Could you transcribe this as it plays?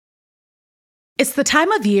It's the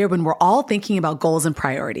time of year when we're all thinking about goals and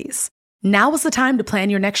priorities. Now is the time to plan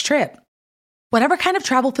your next trip. Whatever kind of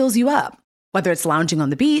travel fills you up, whether it's lounging on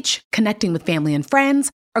the beach, connecting with family and friends,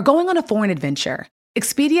 or going on a foreign adventure,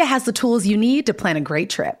 Expedia has the tools you need to plan a great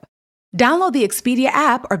trip. Download the Expedia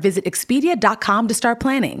app or visit Expedia.com to start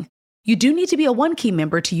planning. You do need to be a One-Key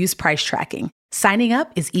member to use price tracking. Signing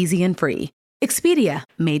up is easy and free. Expedia,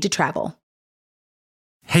 made to travel.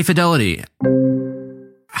 Hey, Fidelity.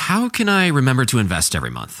 How can I remember to invest every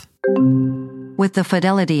month? With the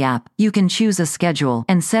Fidelity app, you can choose a schedule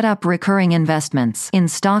and set up recurring investments in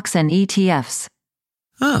stocks and ETFs.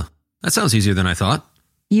 Oh, that sounds easier than I thought.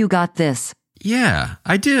 You got this. Yeah,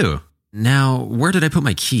 I do. Now, where did I put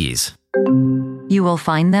my keys? You will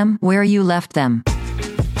find them where you left them.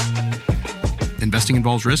 Investing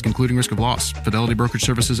involves risk, including risk of loss. Fidelity Brokerage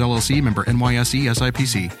Services, LLC, member NYSE,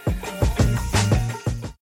 SIPC.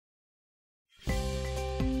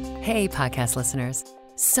 Hey, podcast listeners.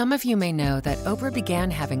 Some of you may know that Oprah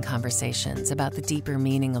began having conversations about the deeper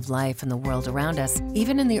meaning of life and the world around us,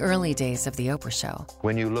 even in the early days of The Oprah Show.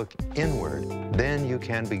 When you look inward, then you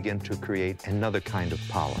can begin to create another kind of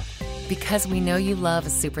power. Because we know you love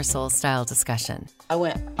a Super Soul-style discussion. I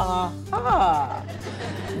went, aha!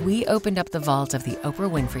 We opened up the vault of The Oprah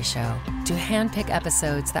Winfrey Show to handpick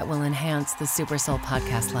episodes that will enhance the Super Soul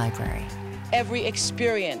podcast library. Every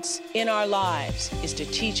experience in our lives is to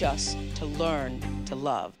teach us to learn to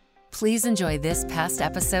love. Please enjoy this past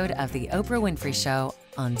episode of The Oprah Winfrey Show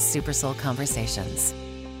on Super Soul Conversations.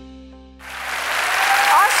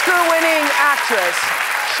 Oscar-winning actress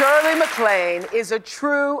Shirley MacLaine is a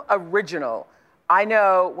true original. I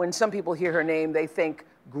know when some people hear her name, they think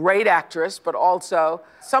great actress, but also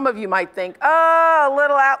some of you might think, oh, a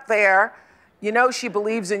little out there. You know, she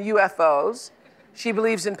believes in UFOs. She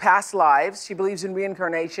believes in past lives. She believes in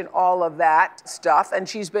reincarnation, all of that stuff. And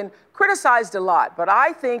she's been criticized a lot. But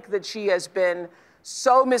I think that she has been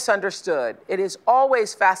so misunderstood. It is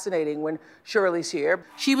always fascinating when Shirley's here.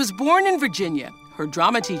 She was born in Virginia. Her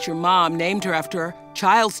drama teacher, Mom, named her after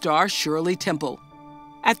child star Shirley Temple.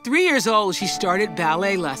 At 3 years old, she started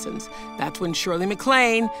ballet lessons. That's when Shirley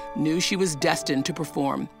MacLaine knew she was destined to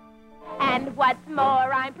perform. And what's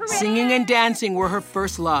more, I'm pretty. Singing and dancing were her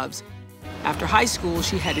first loves. After high school,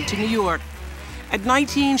 she headed to New York. At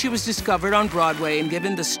 19, she was discovered on Broadway and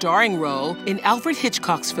given the starring role in Alfred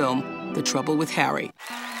Hitchcock's film, The Trouble with Harry.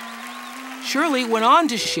 Shirley went on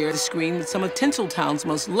to share the screen with some of Tinseltown's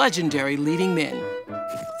most legendary leading men,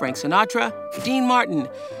 Frank Sinatra, Dean Martin,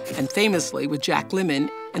 and famously with Jack Lemmon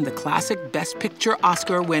in the classic Best Picture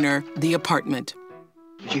Oscar winner, The Apartment.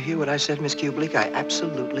 Did you hear what I said, Miss Kubelik? I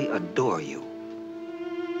absolutely adore you.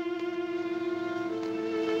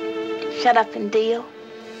 Shut up and deal.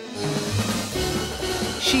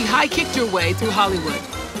 She high-kicked her way through Hollywood.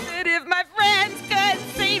 And if my friends could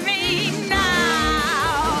see me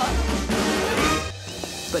now.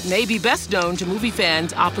 But may be best known to movie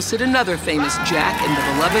fans opposite another famous Jack in the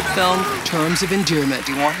beloved film Terms of Endearment.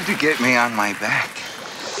 He wanted to get me on my back.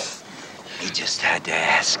 He just had to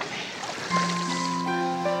ask me.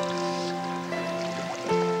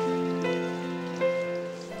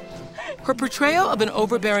 Her portrayal of an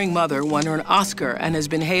overbearing mother won her an Oscar and has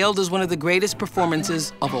been hailed as one of the greatest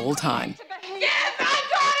performances of all time. Give my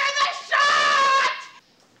daughter the shot!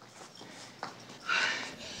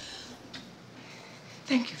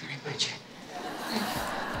 Thank you very much.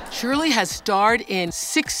 Shirley has starred in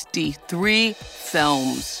 63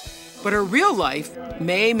 films. But her real life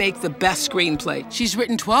may make the best screenplay. She's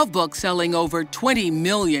written 12 books selling over 20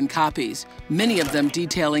 million copies, many of them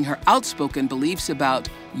detailing her outspoken beliefs about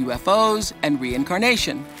UFOs and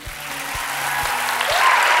reincarnation.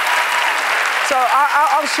 So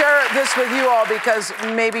I'll share this with you all because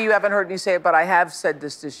maybe you haven't heard me say it, but I have said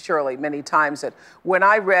this to Shirley many times, that when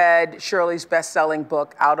I read Shirley's best-selling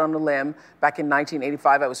book, Out on a Limb, back in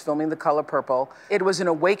 1985, I was filming The Color Purple. It was an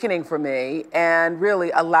awakening for me and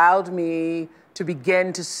really allowed me to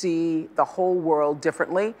begin to see the whole world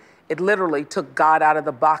differently. It literally took God out of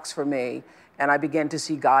the box for me, and I began to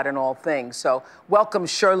see God in all things. So welcome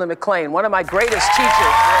Shirley MacLaine, one of my greatest teachers.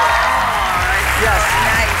 Oh, yes.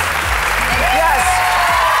 Nice. Yes.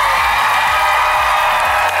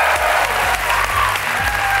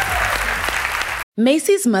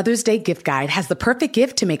 Macy's Mother's Day gift guide has the perfect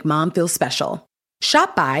gift to make mom feel special.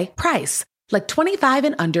 Shop by price, like 25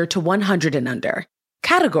 and under to 100 and under.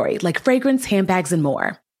 Category, like fragrance, handbags, and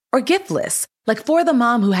more. Or gift lists, like for the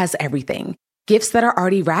mom who has everything. Gifts that are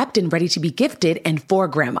already wrapped and ready to be gifted and for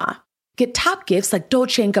grandma. Get top gifts like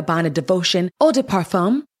Dolce & Gabbana Devotion Eau de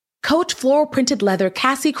Parfum, Coach floral printed leather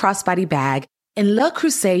Cassie crossbody bag, and Le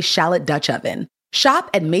Creuset shallot Dutch oven. Shop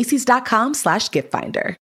at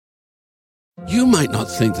Macys.com/giftfinder. You might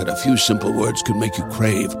not think that a few simple words could make you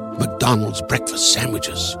crave McDonald's breakfast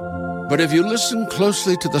sandwiches. But if you listen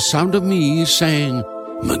closely to the sound of me saying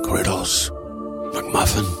McGriddles,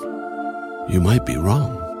 McMuffin, you might be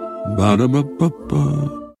wrong.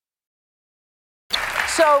 Ba-da-ba-ba-ba.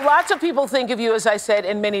 So lots of people think of you, as I said,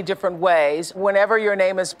 in many different ways. Whenever your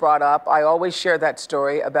name is brought up, I always share that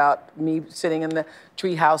story about me sitting in the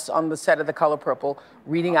treehouse on the set of The Color Purple,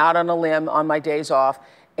 reading out on a limb on my days off,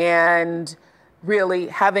 and really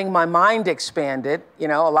having my mind expanded. You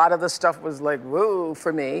know, a lot of the stuff was like, woo,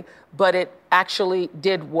 for me, but it actually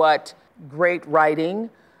did what great writing,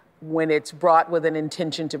 when it's brought with an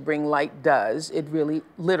intention to bring light, does. It really,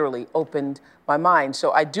 literally opened my mind.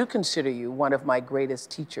 So I do consider you one of my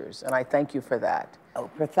greatest teachers, and I thank you for that.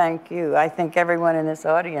 Oprah, thank you. I think everyone in this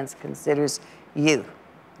audience considers you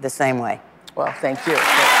the same way. Well, thank you.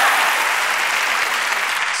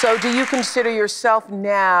 So do you consider yourself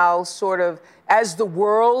now sort of, as the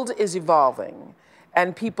world is evolving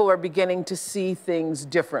and people are beginning to see things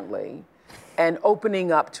differently and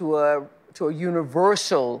opening up to a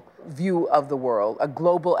universal view of the world, a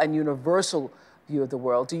global and universal view of the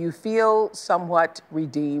world, do you feel somewhat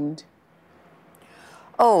redeemed?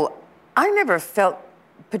 Oh, I never felt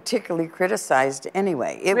particularly criticized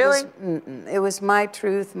anyway. It was my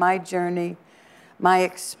truth, my journey, my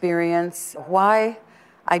experience. Why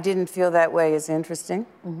I didn't feel that way is interesting.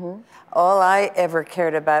 Mm-hmm. All I ever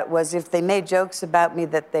cared about was if they made jokes about me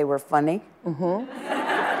that they were funny. Mm-hmm.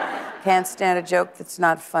 Can't stand a joke that's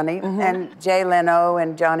not funny. Mm-hmm. And Jay Leno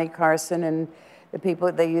and Johnny Carson and the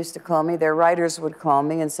people they used to call me, their writers would call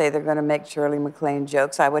me and say they're going to make Shirley MacLaine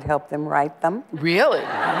jokes. I would help them write them. Really?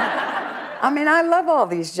 I mean, I love all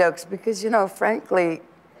these jokes because, you know, frankly,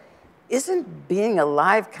 isn't being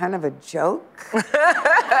alive kind of a joke?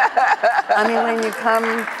 I mean, when you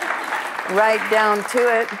come right down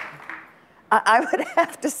to it, I would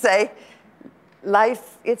have to say,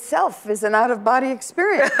 life itself is an out-of-body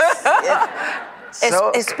experience.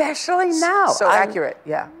 Especially now. So accurate,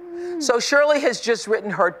 yeah. So Shirley has just written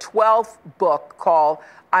her 12th book called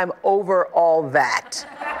I'm Over All That,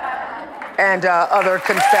 and other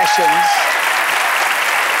confessions,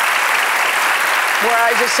 where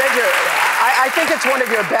I just said to her, I think it's one of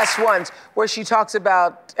your best ones, where she talks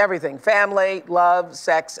about everything, family, love,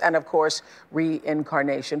 sex, and of course,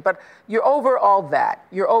 reincarnation. But you're over all that.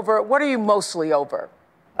 You're over, what are you mostly over?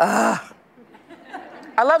 I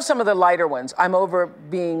love some of the lighter ones. I'm over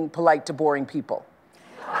being polite to boring people.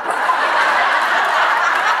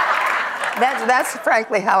 That's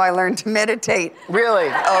frankly how I learned to meditate. Really?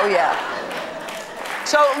 Oh, yeah.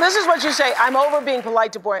 So this is what you say, I'm over being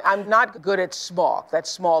polite to boring. I'm not good at small. That's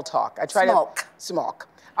small talk. I try Smoke.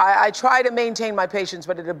 I try to maintain my patience,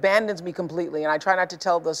 but it abandons me completely, and I try not to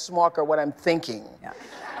tell the smoker what I'm thinking. Yeah.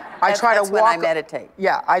 That's when I meditate.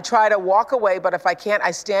 Yeah, I try to walk away, but if I can't, I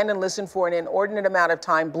stand and listen for an inordinate amount of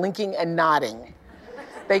time, blinking and nodding.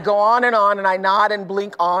 They go on, and I nod and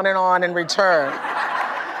blink on in return.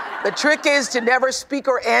 The trick is to never speak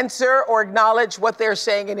or answer or acknowledge what they're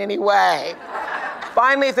saying in any way.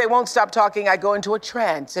 Finally, if they won't stop talking, I go into a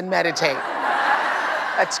trance and meditate.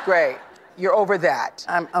 That's great. You're over that.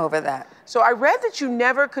 I'm over that. So I read that you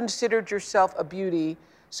never considered yourself a beauty,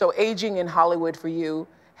 so aging in Hollywood for you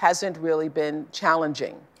hasn't really been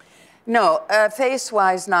challenging. No,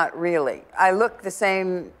 face-wise, not really. I looked the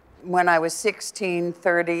same when I was 16,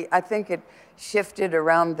 30. I think it shifted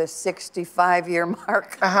around the 65-year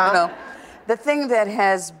mark. Uh-huh. You know. The thing that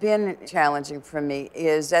has been challenging for me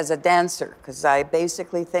is as a dancer, because I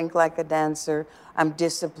basically think like a dancer. I'm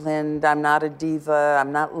disciplined, I'm not a diva,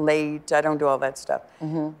 I'm not late, I don't do all that stuff.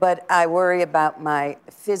 Mm-hmm. But I worry about my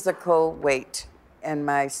physical weight and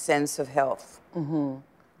my sense of health. Mm-hmm.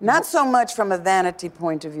 Not so much from a vanity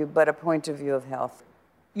point of view, but a point of view of health.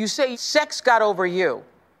 You say sex got over you.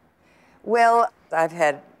 Well, I've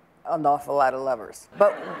had an awful lot of lovers,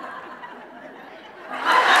 but...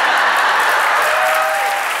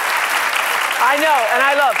 I know, and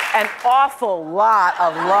I love an awful lot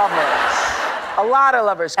of lovers. A lot of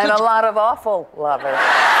lovers. And a lot of awful lovers.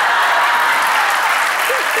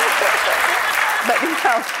 But you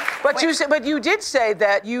know... But you did say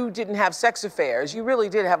that you didn't have sex affairs. You really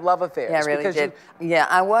did have love affairs. Yeah, I really did. Yeah,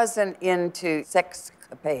 I wasn't into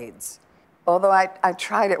sexcapades. Although I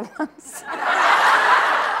tried it once.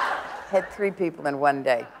 Had 3 people in one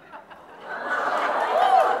day.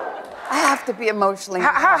 I have to be emotionally...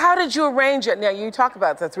 How did you arrange it? Now, you talk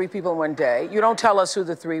about the 3 people in one day. You don't tell us who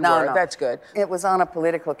the 3 were. No. That's good. It was on a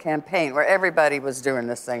political campaign where everybody was doing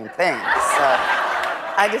the same thing. So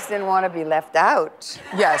I just didn't want to be left out.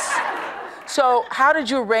 Yes. So how did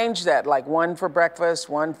you arrange that? Like one for breakfast,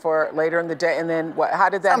 one for later in the day, and then what? How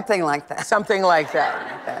did that? Something like that. Something like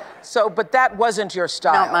that. So, but that wasn't your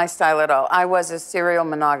style. Not my style at all. I was a serial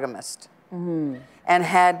monogamist and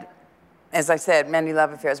had, as I said, many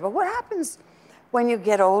love affairs. But what happens when you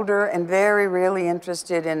get older and very really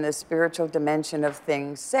interested in the spiritual dimension of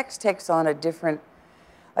things? Sex takes on a different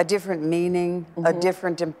meaning, a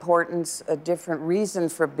different importance, a different reason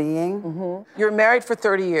for being. You're married for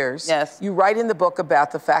 30 years. Yes. You write in the book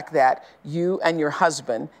about the fact that you and your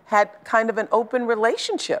husband had kind of an open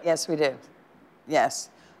relationship. Yes, we did. Yes.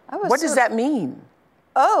 What does that mean?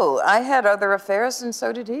 Oh, I had other affairs and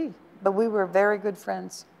so did he. But we were very good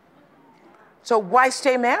friends. So why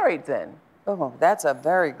stay married then? Oh, that's a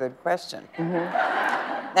very good question.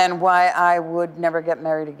 And why I would never get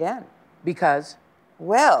married again. Because?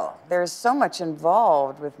 Well, there's so much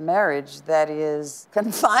involved with marriage that is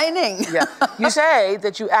confining. Yeah. You say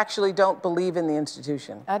that you actually don't believe in the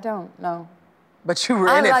institution. I don't, no. But you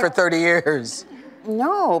were in it for 30 years.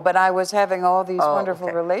 No, but I was having all these wonderful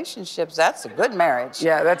relationships. That's a good marriage.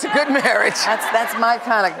 Yeah, that's a good marriage. That's my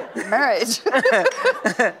kind of marriage.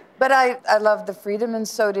 But I loved the freedom, and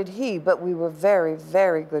so did he. But we were very,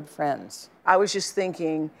 very good friends. I was just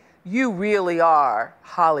thinking, you really are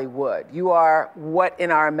Hollywood. You are what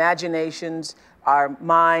in our imaginations, our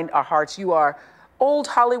mind, our hearts, you are old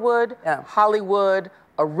Hollywood, Hollywood,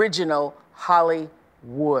 original Hollywood.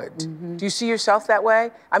 Do you see yourself that way?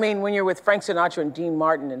 I mean, when you're with Frank Sinatra and Dean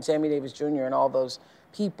Martin and Sammy Davis Jr. and all those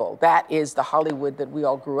people, that is the Hollywood that we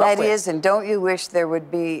all grew up with. That is, and don't you wish there would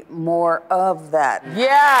be more of that?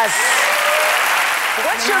 Yes.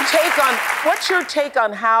 What's your take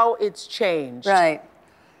on how it's changed? Right.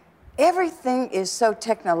 Everything is so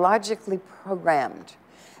technologically programmed,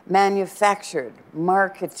 manufactured,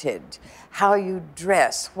 marketed, how you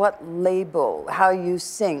dress, what label, how you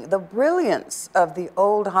sing. The brilliance of the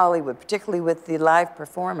old Hollywood, particularly with the live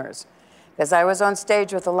performers, because I was on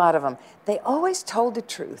stage with a lot of them, they always told the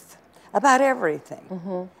truth about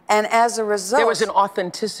everything. And as a result... There was an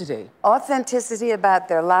authenticity. Authenticity about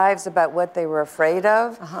their lives, about what they were afraid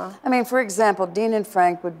of. I mean, for example, Dean and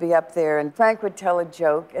Frank would be up there, and Frank would tell a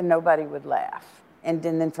joke, and nobody would laugh. And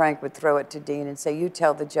then Frank would throw it to Dean and say, you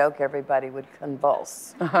tell the joke, everybody would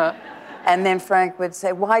convulse. And then Frank would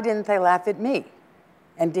say, why didn't they laugh at me?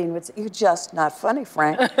 And Dean would say, you're just not funny,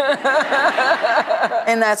 Frank. And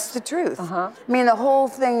that's the truth. I mean, the whole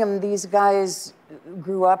thing, and these guys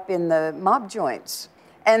grew up in the mob joints.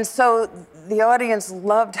 And so the audience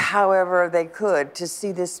loved however they could to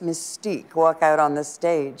see this mystique walk out on the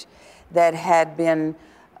stage that had been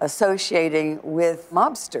associating with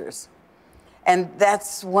mobsters. And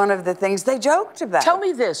that's one of the things they joked about. Tell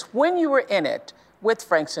me this, when you were in it with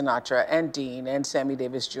Frank Sinatra and Dean and Sammy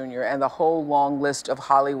Davis Jr. and the whole long list of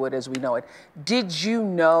Hollywood as we know it, did you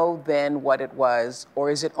know then what it was,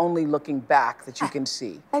 or is it only looking back that you can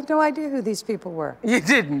see? I had no idea who these people were. You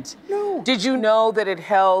didn't? No. Did you know that it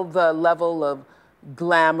held the level of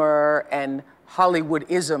glamour and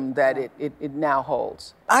Hollywoodism that it now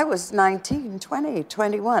holds? I was 19, 20,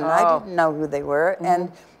 21. I didn't know who they were,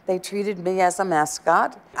 and they treated me as a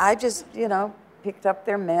mascot. I just, picked up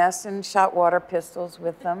their mess and shot water pistols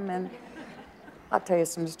with them, and I'll tell you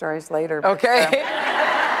some stories later. Okay.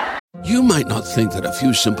 You might not think that a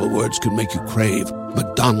few simple words could make you crave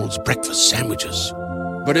McDonald's breakfast sandwiches.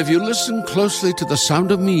 But if you listen closely to the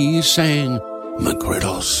sound of me saying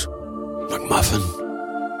McGriddles,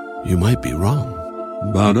 McMuffin, you might be wrong.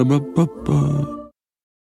 Ba-da-ba-ba-ba.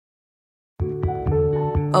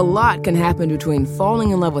 A lot can happen between falling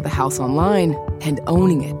in love with a house online and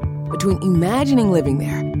owning it. Between imagining living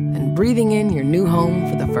there and breathing in your new home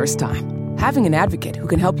for the first time. Having an advocate who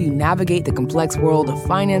can help you navigate the complex world of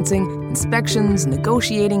financing, inspections,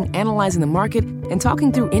 negotiating, analyzing the market, and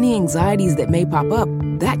talking through any anxieties that may pop up,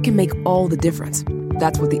 that can make all the difference.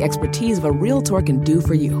 That's what the expertise of a Realtor can do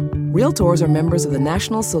for you. Realtors are members of the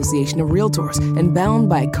National Association of Realtors and bound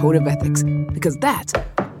by a code of ethics, because that's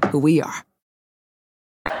who we are.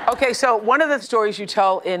 Okay, so one of the stories you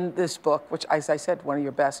tell in this book, which, as I said, one of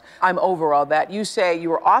your best, I'm over all that, you say you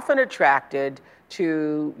were often attracted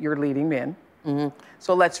to your leading men.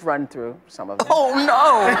 So let's run through some of them. Oh,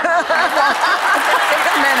 no.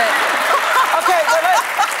 Take a minute. Okay, well,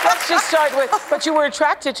 let's just start with, but you were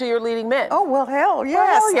attracted to your leading men. Oh, well, hell, yes.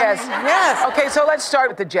 Well, hell, yes. I mean, yes. Okay, so let's start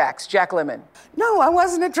with the Jacks. Jack Lemmon. No, I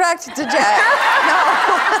wasn't attracted to Jack.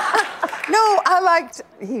 No,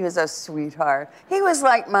 he was a sweetheart. He was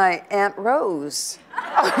like my Aunt Rose.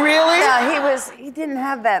 Oh, really? Yeah, he didn't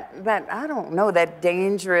have that, I don't know, that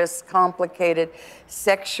dangerous, complicated,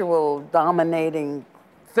 sexual, dominating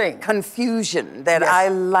thing. Confusion that I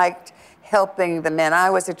liked helping the men I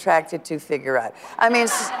was attracted to figure out. I mean,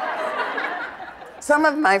 some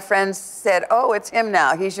of my friends said, oh, it's him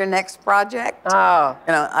now. He's your next project. Oh.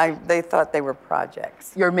 You know, they thought they were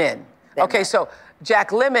projects. You're men. Okay, so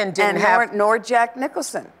Jack Lemmon didn't have... Nor Jack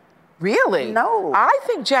Nicholson. Really? No. I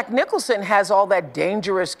think Jack Nicholson has all that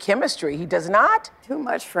dangerous chemistry. He does not? Too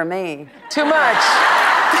much for me. Too much.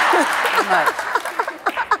 Too much.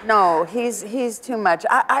 No, he's too much.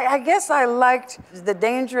 I guess I liked the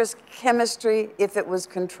dangerous chemistry if it was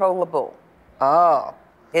controllable. Oh.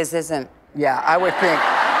 Isn't. Yeah, I would think.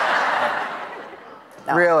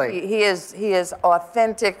 No, really? He is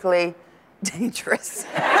authentically dangerous.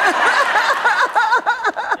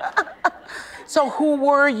 So who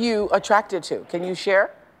were you attracted to? Can you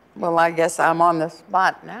share? Well, I guess I'm on the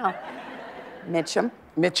spot now. Mitchum.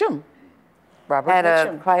 Mitchum. Robert Had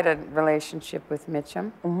Mitchum. quite a relationship with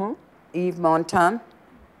Mitchum. Mm-hmm. Yves Montand.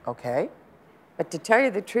 Okay. But to tell you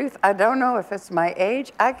the truth, I don't know if it's my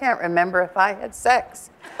age. I can't remember if I had sex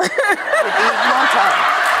with Yves Montand,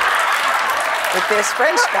 with this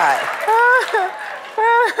French guy.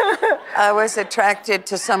 I was attracted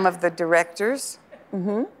to some of the directors.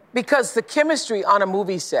 Mm-hmm. Because the chemistry on a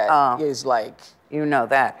movie set is like... You know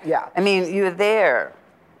that. Yeah. I mean, you're there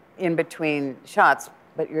in between shots,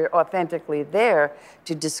 but you're authentically there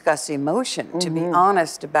to discuss emotion, to be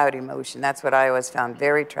honest about emotion. That's what I always found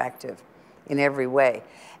very attractive in every way.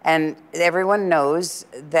 And everyone knows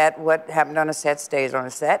that what happened on a set stays on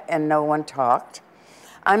a set, and no one talked.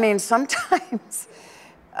 I mean, sometimes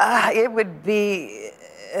it would be...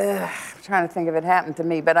 I'm trying to think if it happened to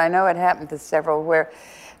me, but I know it happened to several where...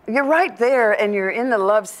 You're right there, and you're in the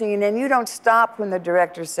love scene, and you don't stop when the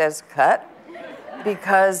director says cut,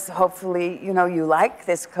 because hopefully, you know, you like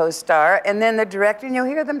this co-star, and then the director, and you'll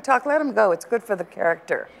hear them talk, let them go. It's good for the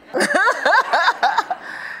character.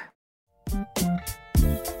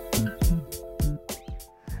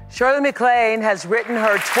 Shirley MacLaine has written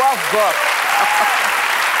her 12th book.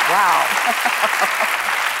 Wow.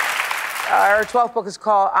 Her 12th book is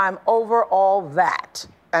called I'm Over All That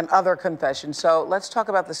and Other Confessions. So let's talk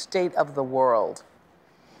about the state of the world.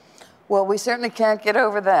 Well, we certainly can't get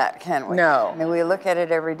over that, can we? No. I mean, we look at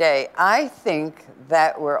it every day. I think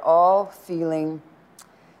that we're all feeling,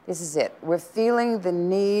 this is it, we're feeling the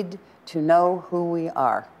need to know who we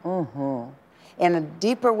are. Mm-hmm. In a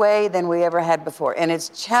deeper way than we ever had before. And it's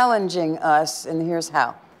challenging us, and here's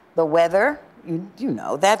how. The weather, you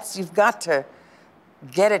know, you've got to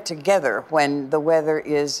get it together when the weather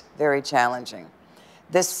is very challenging.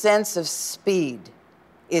 The sense of speed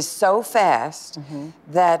is so fast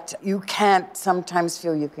that you can't sometimes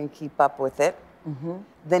feel you can keep up with it. Mm-hmm.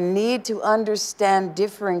 The need to understand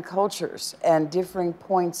differing cultures and differing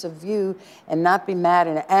points of view and not be mad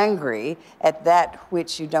and angry at that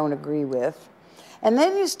which you don't agree with. And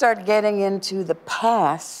then you start getting into the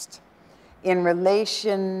past in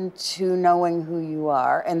relation to knowing who you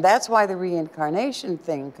are. And that's why the reincarnation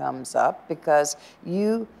thing comes up, because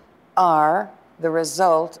you are the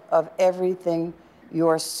result of everything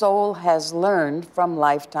your soul has learned from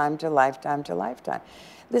lifetime to lifetime to lifetime.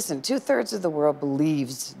 Listen, 2/3 of the world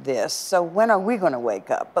believes this, so when are we going to wake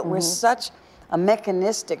up? But we're such a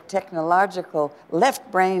mechanistic, technological,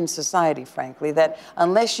 left-brain society, frankly, that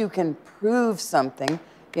unless you can prove something,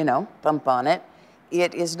 you know, thump on it,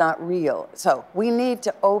 it is not real. So we need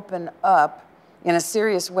to open up in a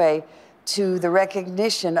serious way to the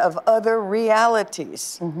recognition of other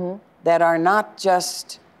realities that are not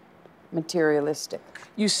just materialistic.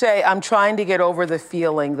 You say, I'm trying to get over the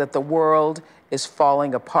feeling that the world is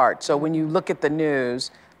falling apart. So when you look at the news,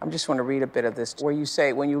 I just want to read a bit of this, where you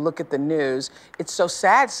say, when you look at the news, it's so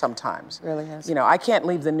sad sometimes. It really is. You know, I can't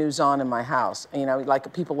leave the news on in my house. You know,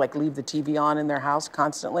 like people leave the TV on in their house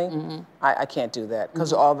constantly. I can't do that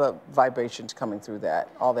because of all the vibrations coming through that,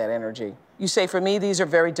 all that energy. You say, for me, these are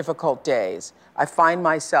very difficult days. I find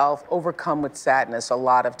myself overcome with sadness a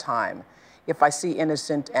lot of time. If I see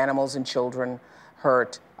innocent animals and children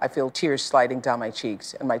hurt, I feel tears sliding down my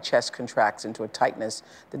cheeks and my chest contracts into a tightness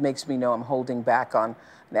that makes me know I'm holding back on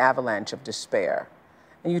an avalanche of despair.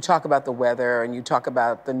 And you talk about the weather, and you talk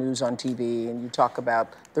about the news on TV, and you talk about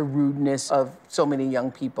the rudeness of so many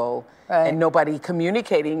young people, and nobody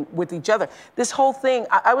communicating with each other. This whole thing,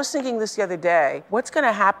 I was thinking this the other day, what's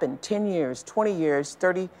gonna happen 10 years, 20 years,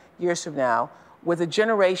 30 years from now with a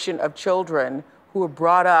generation of children who are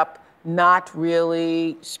brought up not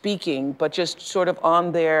really speaking, but just sort of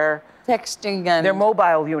on their... texting and... their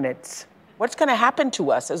mobile units. What's going to happen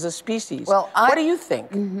to us as a species? Well, what do you think?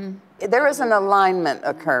 There is an alignment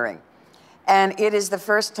occurring. And it is the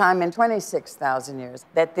first time in 26,000 years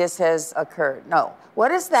that this has occurred. No. What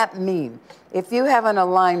does that mean? If you have an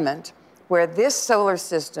alignment where this solar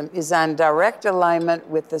system is on direct alignment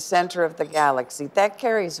with the center of the galaxy, that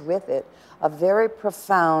carries with it a very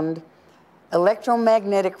profound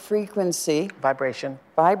electromagnetic frequency, vibration,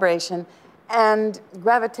 and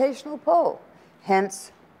gravitational pull,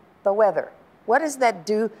 hence the weather. What does that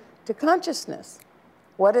do to consciousness?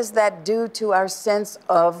 What does that do to our sense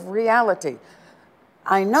of reality?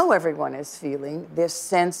 I know everyone is feeling this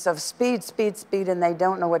sense of speed, and they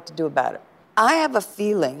don't know what to do about it. I have a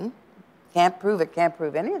feeling, can't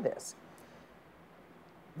prove any of this,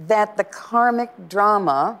 that the karmic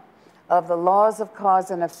drama of the laws of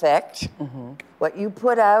cause and effect, what you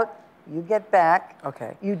put out, you get back.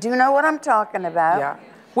 Okay. You do know what I'm talking about. Yeah.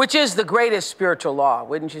 Which is the greatest spiritual law,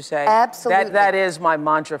 wouldn't you say? Absolutely. That is my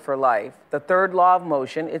mantra for life. The third law of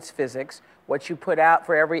motion, it's physics. What you put out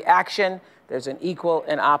for every action, there's an equal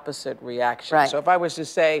and opposite reaction. Right. So if I was to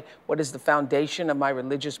say, what is the foundation of my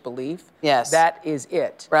religious belief? Yes. That is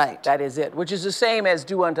it. Right. That is it. Which is the same as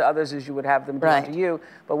do unto others as you would have them do unto you.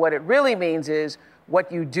 But what it really means is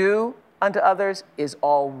what you do unto others is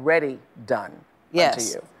already done unto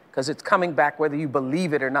you. Because it's coming back whether you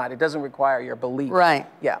believe it or not. It doesn't require your belief. Right.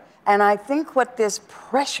 Yeah. And I think what this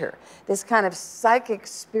pressure, this kind of psychic,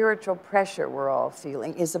 spiritual pressure we're all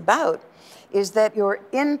feeling is about, is that your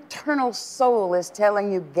internal soul is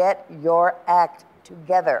telling you, get your act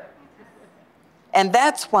together. And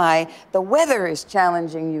that's why the weather is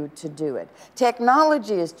challenging you to do it.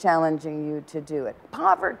 Technology is challenging you to do it.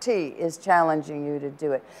 Poverty is challenging you to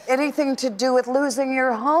do it. Anything to do with losing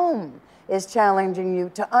your home is challenging you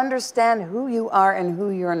to understand who you are and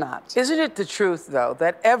who you're not. Isn't it the truth, though,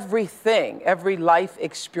 that everything, every life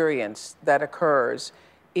experience that occurs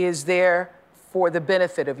is there for the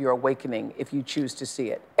benefit of your awakening if you choose to see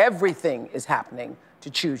it? Everything is happening to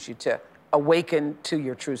choose you to awaken to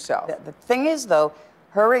your true self. The thing is, though,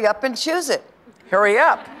 hurry up and choose it. Hurry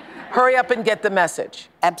up. Hurry up and get the message.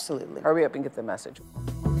 Absolutely. Hurry up and get the message.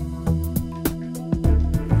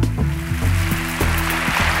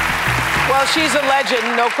 Well, she's a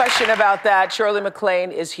legend, no question about that. Shirley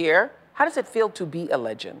MacLaine is here. How does it feel to be a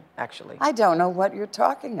legend, actually? I don't know what you're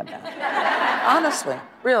talking about. Honestly.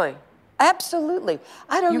 Really? Absolutely.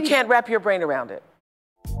 You can't wrap your brain around it.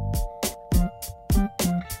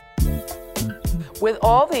 With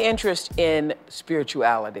all the interest in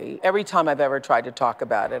spirituality, every time I've ever tried to talk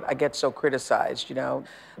about it, I get so criticized, you know.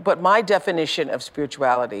 But my definition of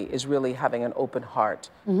spirituality is really having an open heart,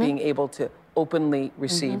 being able to openly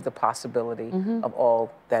receive the possibility of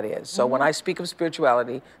all that is. So when I speak of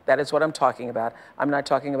spirituality, that is what I'm talking about. I'm not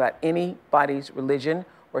talking about anybody's religion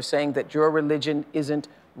or saying that your religion isn't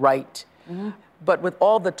right. But with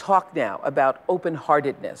all the talk now about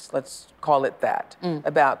open-heartedness, let's call it that,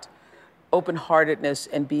 about open-heartedness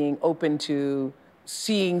and being open to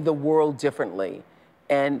seeing the world differently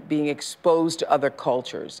and being exposed to other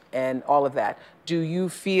cultures and all of that. Do you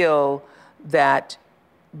feel that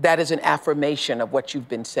that is an affirmation of what you've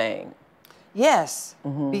been saying? Yes,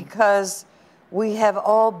 because we have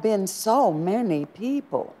all been so many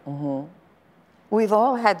people. We've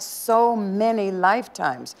all had so many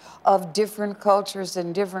lifetimes of different cultures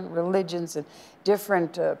and different religions and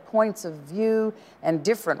different points of view and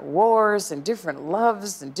different wars and different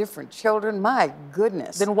loves and different children. My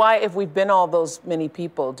goodness. Then why, if we've been all those many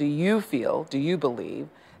people, do you believe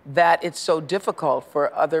that it's so difficult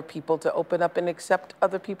for other people to open up and accept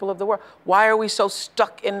other people of the world? Why are we so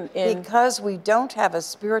stuck in... Because we don't have a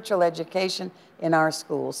spiritual education in our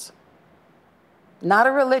schools. Not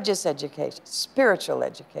a religious education, spiritual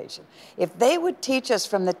education. If they would teach us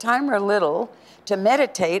from the time we're little to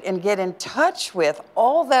meditate and get in touch with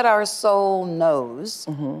all that our soul knows,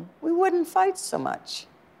 we wouldn't fight so much.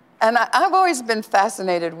 And I've always been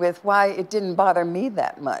fascinated with why it didn't bother me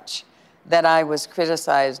that much that I was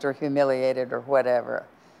criticized or humiliated or whatever.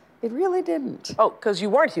 It really didn't. Oh, because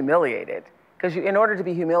you weren't humiliated. Because in order to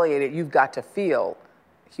be humiliated, you've got to feel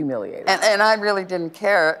humiliated. And I really didn't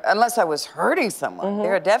care, unless I was hurting someone.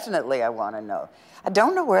 There definitely I want to know. I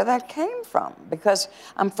don't know where that came from, because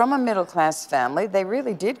I'm from a middle-class family. They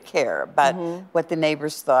really did care about what the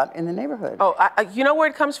neighbors thought in the neighborhood. Oh, you know where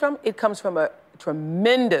it comes from? It comes from a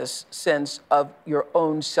tremendous sense of your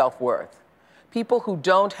own self-worth. People who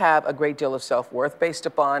don't have a great deal of self-worth based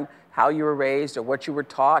upon how you were raised or what you were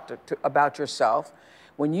taught about yourself,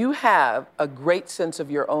 when you have a great sense of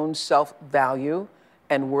your own self-value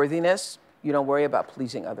and worthiness, you don't worry about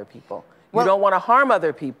pleasing other people. You don't want to harm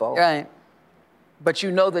other people. Right. But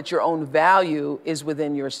you know that your own value is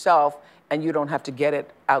within yourself and you don't have to get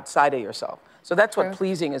it outside of yourself. So that's what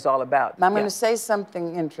pleasing is all about. I'm going to say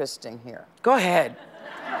something interesting here. Go ahead.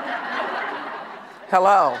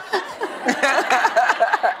 Hello.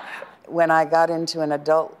 when I got into an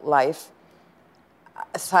adult life,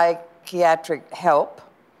 psychiatric help,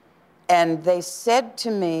 and they said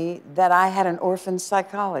to me that I had an orphan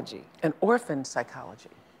psychology. An orphan psychology.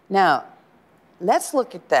 Now, let's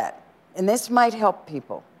look at that, and this might help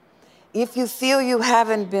people. If you feel you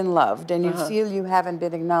haven't been loved and you feel you haven't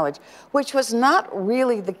been acknowledged, which was not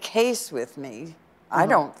really the case with me, I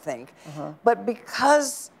don't think, but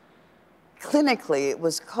because clinically it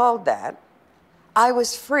was called that, I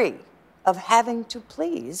was free of having to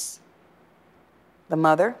please the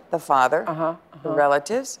mother, the father, the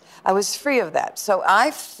relatives. I was free of that. So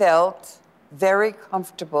I felt very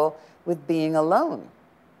comfortable with being alone.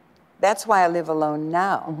 That's why I live alone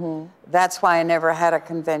now. That's why I never had a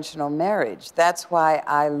conventional marriage. That's why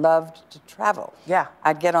I loved to travel. Yeah.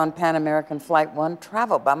 I'd get on Pan American Flight 1,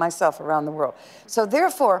 travel by myself around the world. So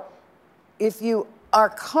therefore, if you are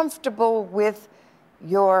comfortable with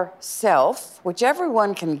yourself, which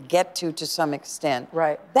everyone can get to some extent,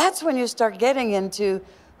 right? That's when you start getting into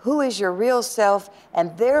who is your real self,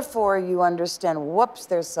 and therefore you understand, whoops,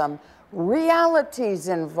 there's some realities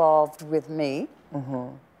involved with me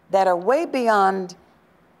that are way beyond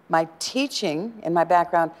my teaching and my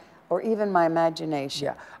background or even my imagination.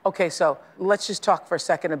 Yeah. Okay, so let's just talk for a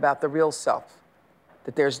second about the real self.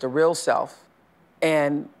 That there's the real self,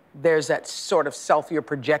 and there's that sort of self you're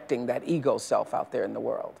projecting, that ego self out there in the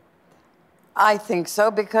world. I think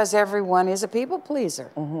so, because everyone is a people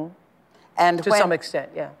pleaser. And to some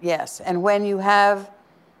extent, yeah. Yes, and when you have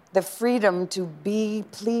the freedom to be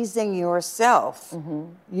pleasing yourself,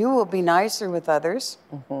 you will be nicer with others,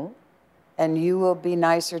 and you will be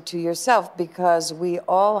nicer to yourself, because we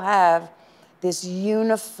all have this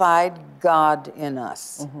unified God in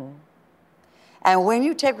us. And when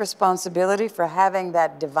you take responsibility for having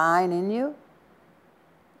that divine in you,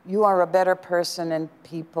 you are a better person, and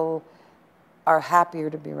people are happier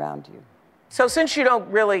to be around you. So since you don't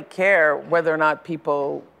really care whether or not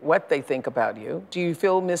people, what they think about you, do you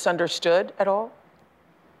feel misunderstood at all?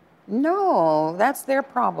 No, that's their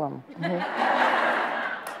problem.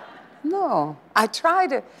 No, I try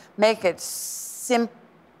to make it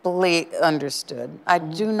simply understood. I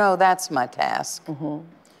do know that's my task.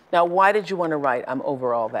 Now, why did you want to write I'm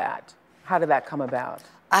Over All That? How did that come about?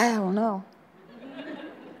 I don't know.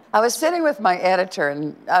 I was sitting with my editor,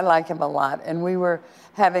 and I like him a lot, and we were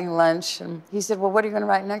having lunch, and he said, well, what are you going to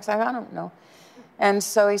write next? I don't know. And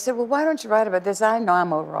so he said, well, why don't you write about this? I know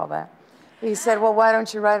I'm over all that. He said, well, why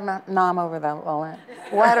don't you write about, no, I'm over that, all that.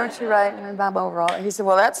 Why don't you write, I'm over all that? He said,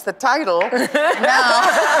 well, that's the title now.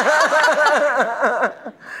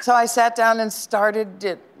 So I sat down and started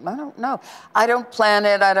it. I don't know. I don't plan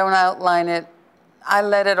it. I don't outline it. I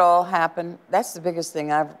let it all happen. That's the biggest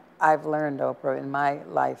thing I've learned, Oprah, in my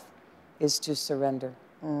life, is to surrender.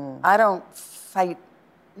 I don't fight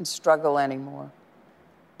and struggle anymore.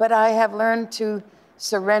 But I have learned to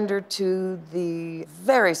surrender to the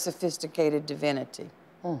very sophisticated divinity.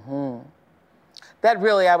 That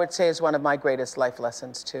really, I would say, is one of my greatest life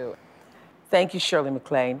lessons, too. Thank you, Shirley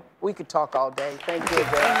MacLaine. We could talk all day. Thank you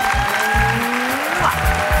again.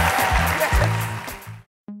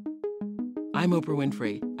 I'm Oprah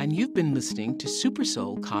Winfrey, and you've been listening to Super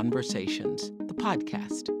Soul Conversations, the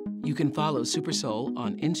podcast. You can follow Super Soul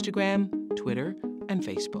on Instagram, Twitter, and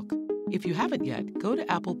Facebook. If you haven't yet, go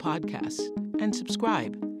to Apple Podcasts and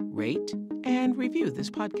subscribe, rate, and review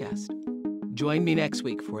this podcast. Join me next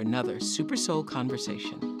week for another Super Soul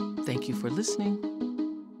Conversation. Thank you for listening.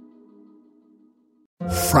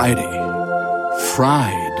 Friday.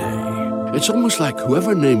 It's almost like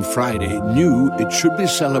whoever named Friday knew it should be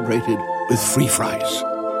celebrated with free fries.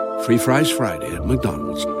 Free Fries Friday at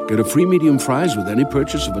McDonald's. Get a free medium fries with any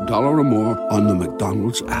purchase of $1 or more on the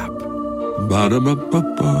McDonald's app.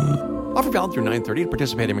 Ba-da-ba-ba-ba. Offer valid through 9/30 at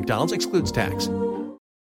participating McDonald's. Excludes tax.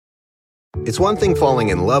 It's one thing falling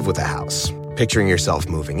in love with a house, picturing yourself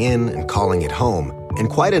moving in and calling it home, and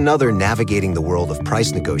quite another navigating the world of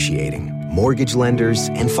price negotiating, mortgage lenders,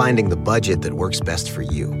 and finding the budget that works best for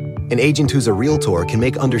you. An agent who's a Realtor can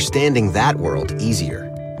make understanding that world easier.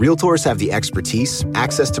 Realtors have the expertise,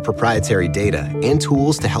 access to proprietary data, and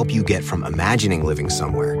tools to help you get from imagining living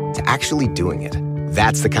somewhere to actually doing it.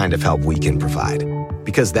 That's the kind of help we can provide.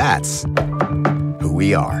 Because that's who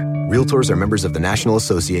we are. Realtors are members of the National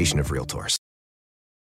Association of Realtors.